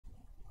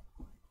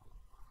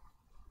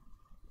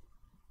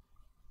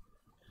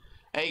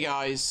Hey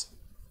guys,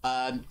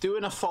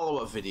 doing a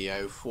follow-up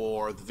video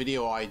for the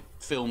video I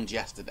filmed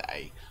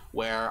yesterday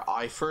where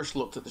I first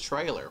looked at the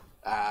trailer.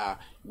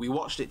 We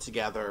watched it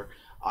together.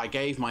 I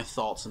gave my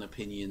thoughts and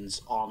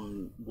opinions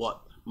on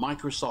what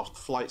Microsoft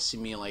Flight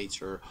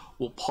Simulator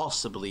will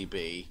possibly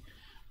be,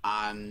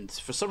 and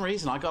for some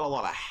reason I got a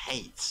lot of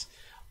hate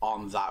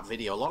on that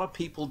video. A lot of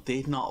people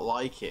did not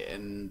like it,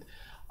 and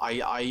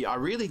I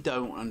really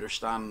don't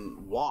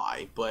understand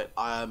why, but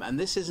and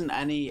this isn't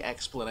any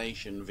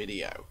explanation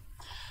video.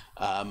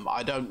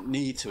 I don't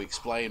need to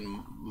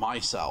explain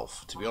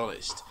myself, to be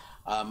honest.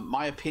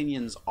 My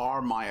opinions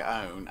are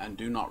my own and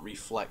do not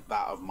reflect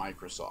that of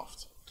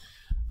Microsoft.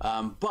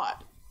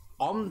 But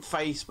on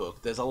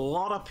Facebook, there's a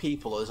lot of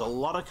people, there's a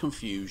lot of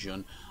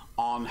confusion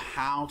on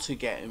how to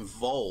get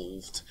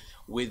involved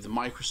with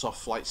Microsoft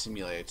Flight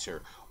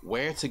Simulator,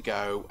 where to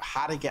go,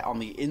 how to get on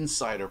the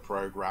Insider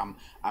program,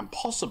 and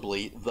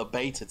possibly the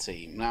beta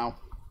team. Now,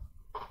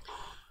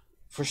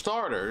 for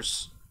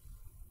starters,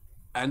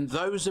 and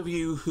those of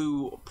you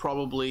who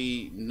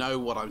probably know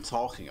what I'm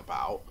talking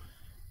about,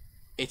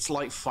 it's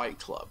like Fight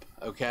Club,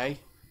 okay?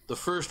 The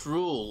first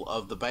rule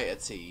of the beta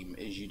team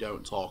is you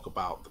don't talk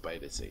about the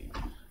beta team.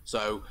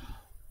 So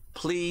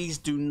please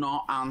do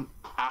not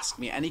ask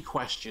me any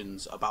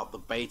questions about the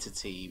beta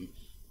team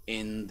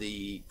in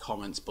the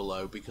comments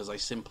below, because I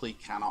simply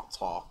cannot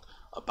talk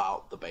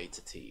about the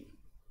beta team.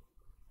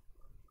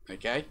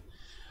 Okay?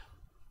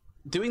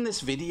 Doing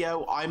this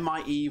video, I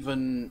might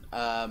even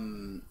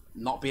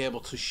not be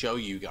able to show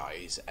you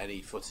guys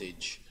any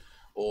footage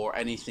or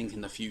anything in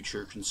the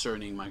future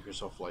concerning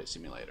Microsoft Flight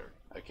Simulator.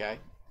 Okay?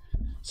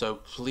 So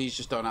please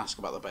just don't ask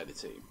about the beta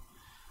team.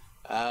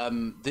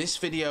 This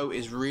video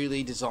is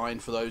really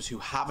designed for those who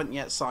haven't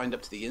yet signed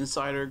up to the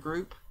Insider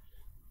group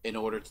in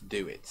order to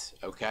do it.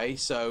 Okay,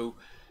 so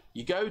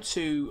you go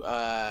to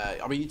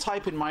you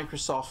type in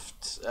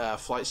Microsoft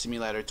Flight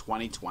Simulator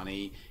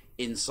 2020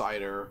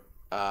 Insider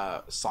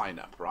sign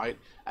up, right?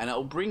 And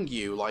it'll bring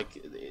you,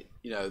 like,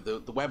 you know,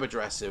 the web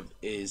address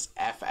is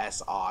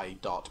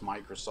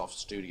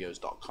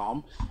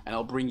fsi.microsoftstudios.com, and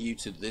it'll bring you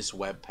to this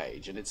web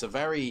page, and it's a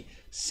very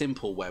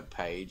simple web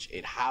page.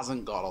 It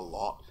hasn't got a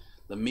lot.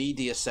 The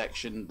media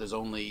section, there's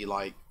only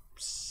like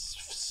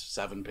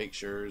 7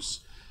 pictures.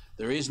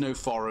 There is no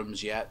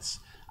forums yet,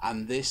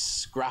 and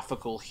this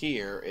graphical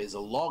here is a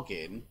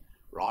login,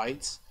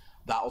 right?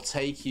 That'll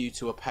take you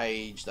to a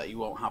page that you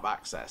won't have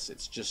access.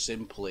 It's just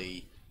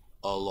simply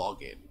a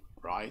login,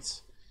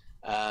 right?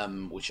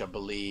 Which I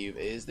believe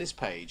is this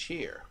page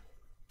here.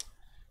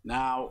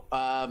 Now,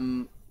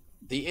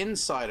 the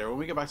Insider, when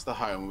we go back to the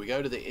home, we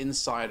go to the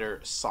Insider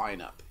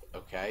sign up,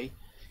 okay?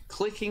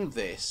 Clicking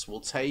this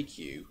will take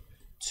you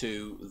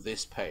to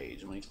this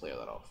page. Let me clear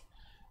that off.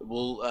 It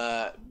will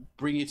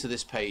bring you to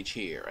this page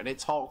here, and it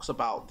talks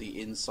about the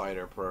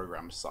Insider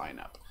program sign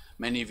up.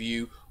 Many of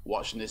you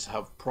watching this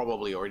have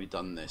probably already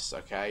done this,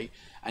 okay?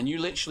 And you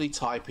literally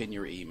type in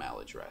your email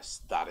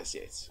address. That is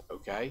it,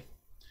 okay?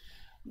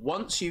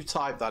 Once you've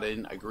typed that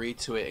in, agree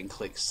to it, and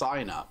click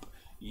sign up,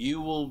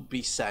 you will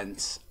be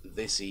sent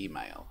this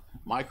email: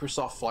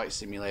 Microsoft Flight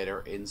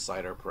Simulator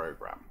Insider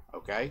program,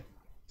 okay?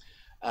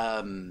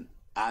 And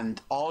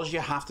all you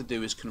have to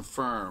do is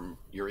confirm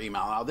your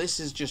email. Now, this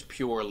is just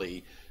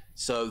purely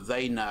so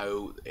they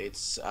know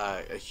it's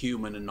a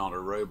human and not a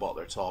robot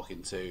they're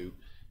talking to.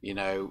 You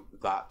know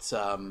that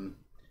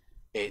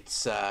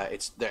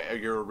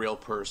you're a real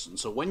person.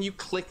 So when you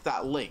click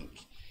that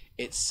link,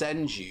 it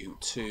sends you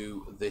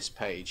to this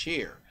page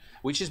here,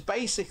 which is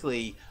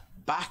basically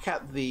back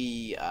at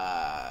the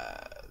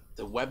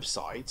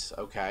website,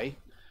 okay?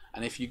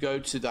 And if you go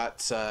to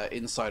that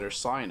Insider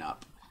sign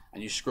up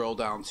and you scroll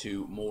down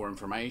to more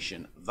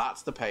information,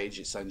 that's the page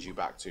it sends you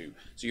back to.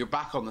 So you're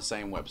back on the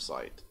same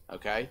website,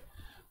 okay?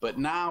 But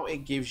now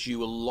it gives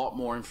you a lot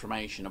more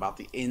information about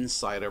the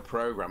Insider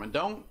program. And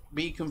don't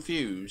be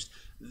confused,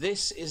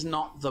 this is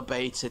not the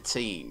beta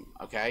team,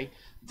 okay?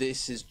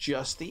 This is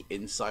just the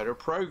Insider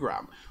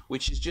program,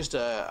 which is just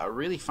a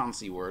really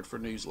fancy word for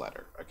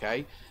newsletter,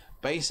 okay?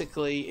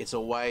 Basically, it's a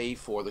way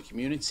for the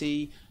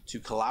community to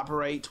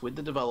collaborate with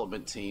the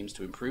development teams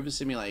to improve the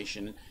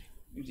simulation,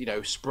 you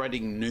know,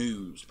 spreading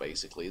news.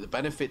 Basically, the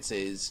benefits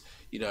is,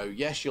 you know,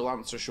 yes, you'll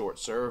answer short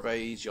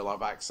surveys, you'll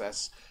have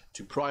access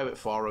to private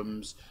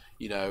forums,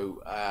 you know,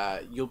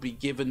 you'll be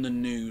given the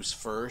news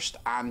first,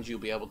 and you'll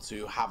be able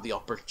to have the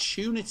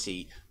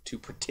opportunity to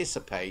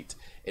participate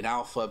in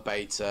alpha,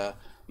 beta,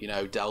 you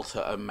know,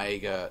 delta,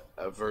 omega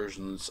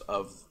versions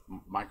of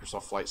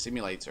Microsoft Flight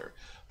Simulator.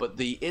 But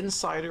the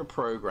Insider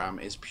program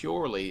is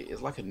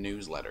like a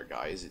newsletter,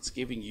 guys. It's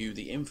giving you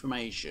the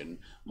information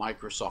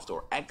Microsoft,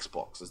 or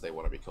Xbox as they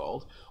want to be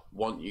called,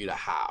 want you to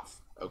have,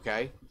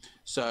 okay?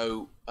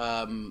 So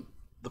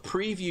the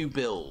preview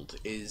build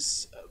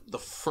is the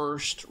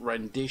first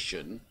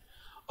rendition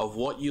of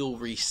what you'll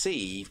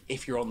receive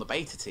if you're on the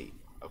beta team,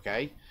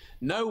 okay?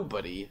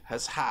 Nobody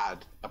has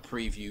had a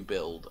preview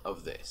build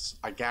of this,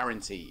 I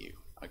guarantee you,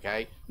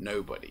 okay?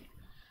 Nobody.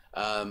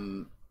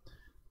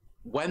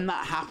 When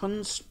that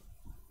happens,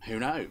 who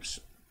knows?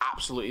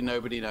 absolutely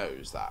nobody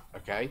knows that,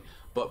 okay?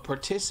 But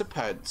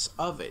participants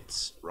of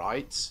it,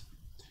 right?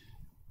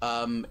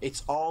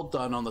 It's all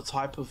done on the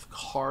type of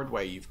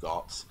hardware you've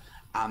got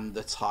and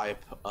the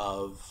type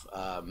of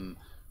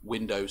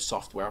Windows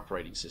software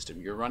operating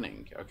system you're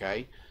running,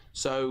 okay?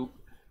 So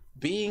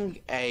being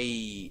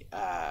a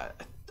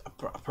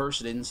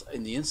person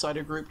in the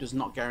insider group does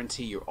not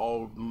guarantee you're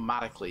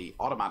automatically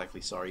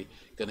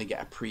going to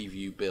get a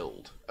preview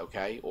build,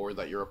 okay, or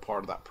that you're a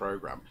part of that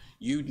program.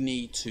 You'd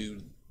need to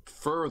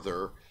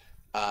further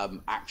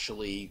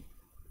actually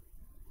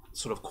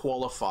sort of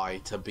qualify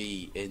to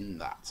be in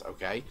that,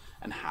 okay?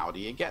 And how do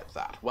you get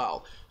that?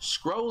 Well,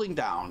 scrolling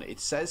down, it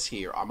says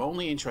here, I'm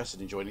only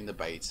interested in joining the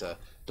beta.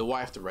 Do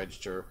I have to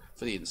register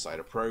for the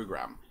insider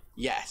program?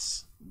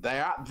 Yes.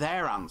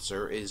 Their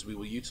answer is we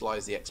will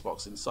utilize the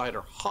Xbox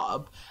Insider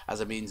Hub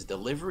as a means of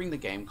delivering the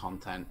game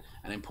content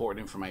and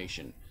important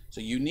information.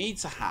 So you need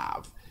to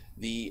have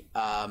the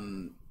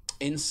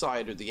the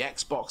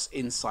Xbox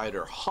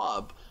Insider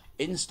Hub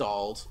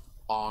installed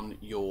on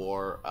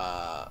your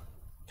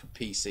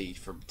PC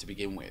to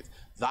begin with.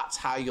 That's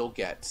how you'll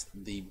get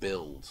the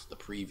builds, the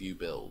preview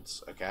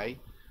builds, okay?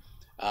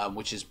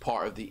 Which is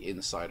part of the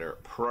Insider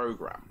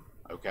program,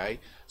 okay?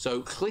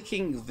 So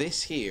clicking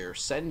this here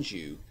sends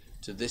you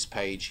to this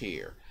page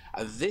here,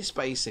 and this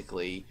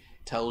basically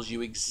tells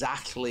you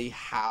exactly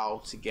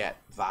how to get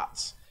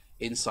that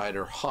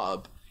Insider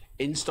Hub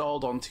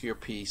installed onto your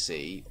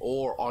PC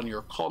or on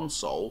your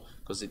console,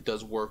 because it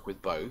does work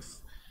with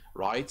both,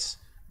 right?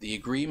 The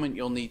agreement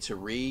you'll need to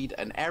read,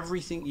 and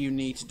everything you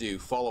need to do,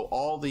 follow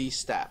all these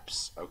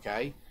steps,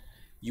 okay?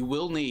 You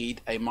will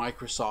need a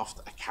Microsoft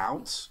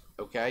account,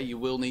 okay? You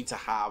will need to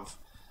have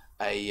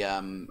a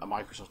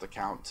Microsoft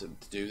account to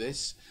do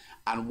this.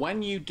 And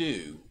when you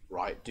do,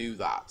 right, do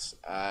that,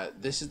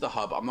 this is the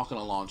hub. I'm not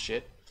going to launch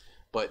it,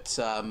 but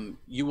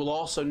you will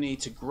also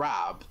need to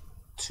grab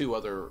two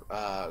other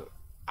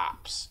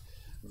apps.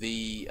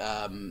 The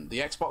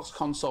Xbox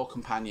Console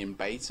Companion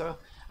Beta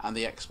and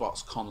the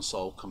Xbox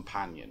Console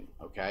Companion,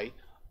 okay?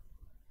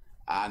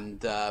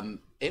 And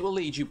it will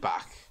lead you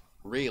back,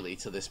 really,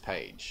 to this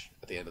page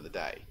at the end of the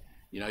day.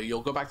 You know,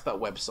 you'll go back to that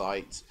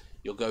website,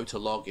 you'll go to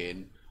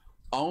login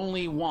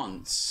only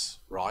once,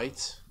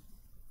 right?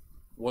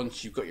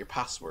 Once you've got your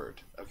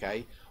password,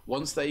 okay?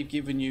 Once they've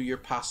given you your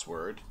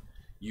password,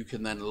 you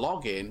can then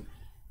log in,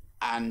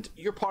 and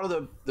you're part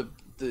of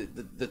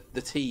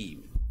the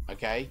team,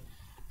 okay?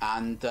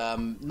 And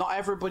not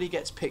everybody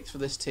gets picked for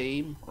this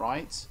team,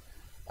 right?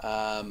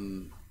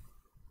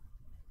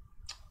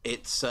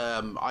 It's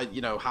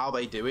you know how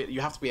they do it.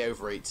 You have to be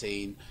over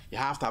 18. You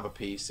have to have a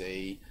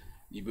PC.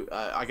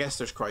 I guess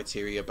there's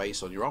criteria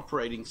based on your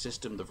operating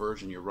system, the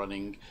version you're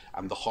running,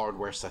 and the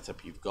hardware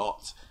setup you've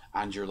got,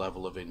 and your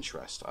level of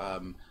interest.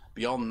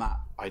 Beyond that,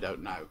 I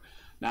don't know.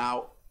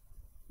 Now,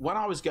 when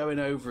I was going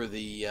over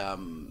the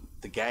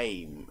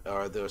game,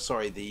 or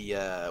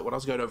when I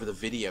was going over the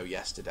video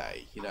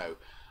yesterday, you know,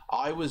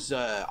 I was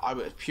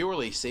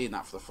purely seeing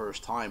that for the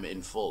first time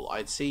in full.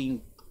 I'd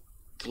seen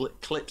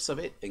clips of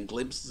it and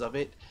glimpses of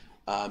it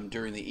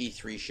during the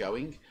E3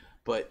 showing,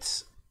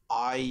 but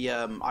I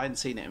hadn't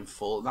seen it in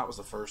full, and that was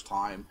the first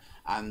time.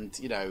 And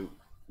you know,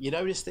 you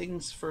notice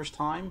things first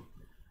time,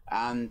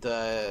 and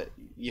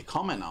you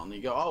comment on, you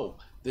go, "Oh,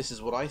 this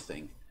is what I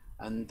think,"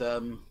 and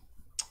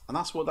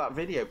that's what that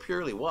video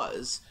purely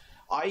was.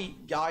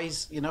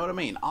 Guys, you know what I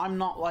mean? I'm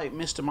not like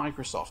Mr.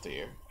 Microsoft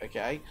here,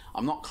 okay?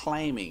 I'm not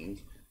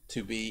claiming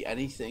to be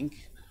anything,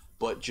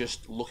 but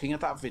just looking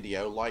at that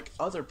video like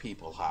other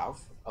people have.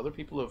 Other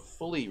people have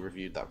fully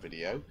reviewed that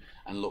video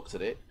and looked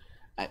at it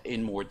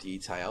in more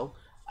detail,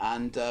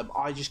 and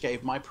I just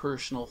gave my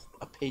personal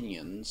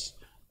opinions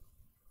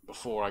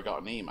before I got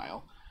an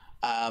email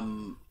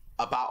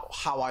about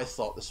how I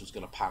thought this was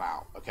going to pan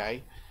out,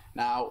 okay?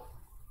 Now,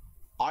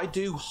 I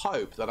do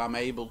hope that I'm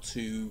able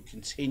to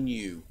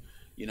continue,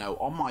 you know,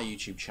 on my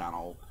YouTube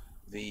channel,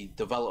 the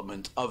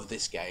development of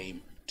this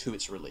game to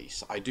its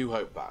release. I do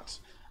hope that.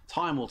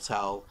 Time will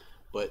tell,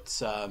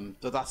 but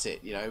that's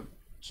it, you know.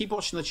 Keep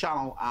watching the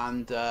channel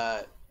and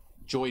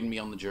join me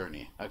on the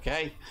journey,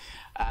 okay?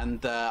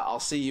 And I'll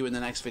see you in the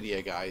next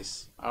video,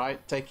 guys. All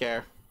right, take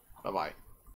care. Bye-bye.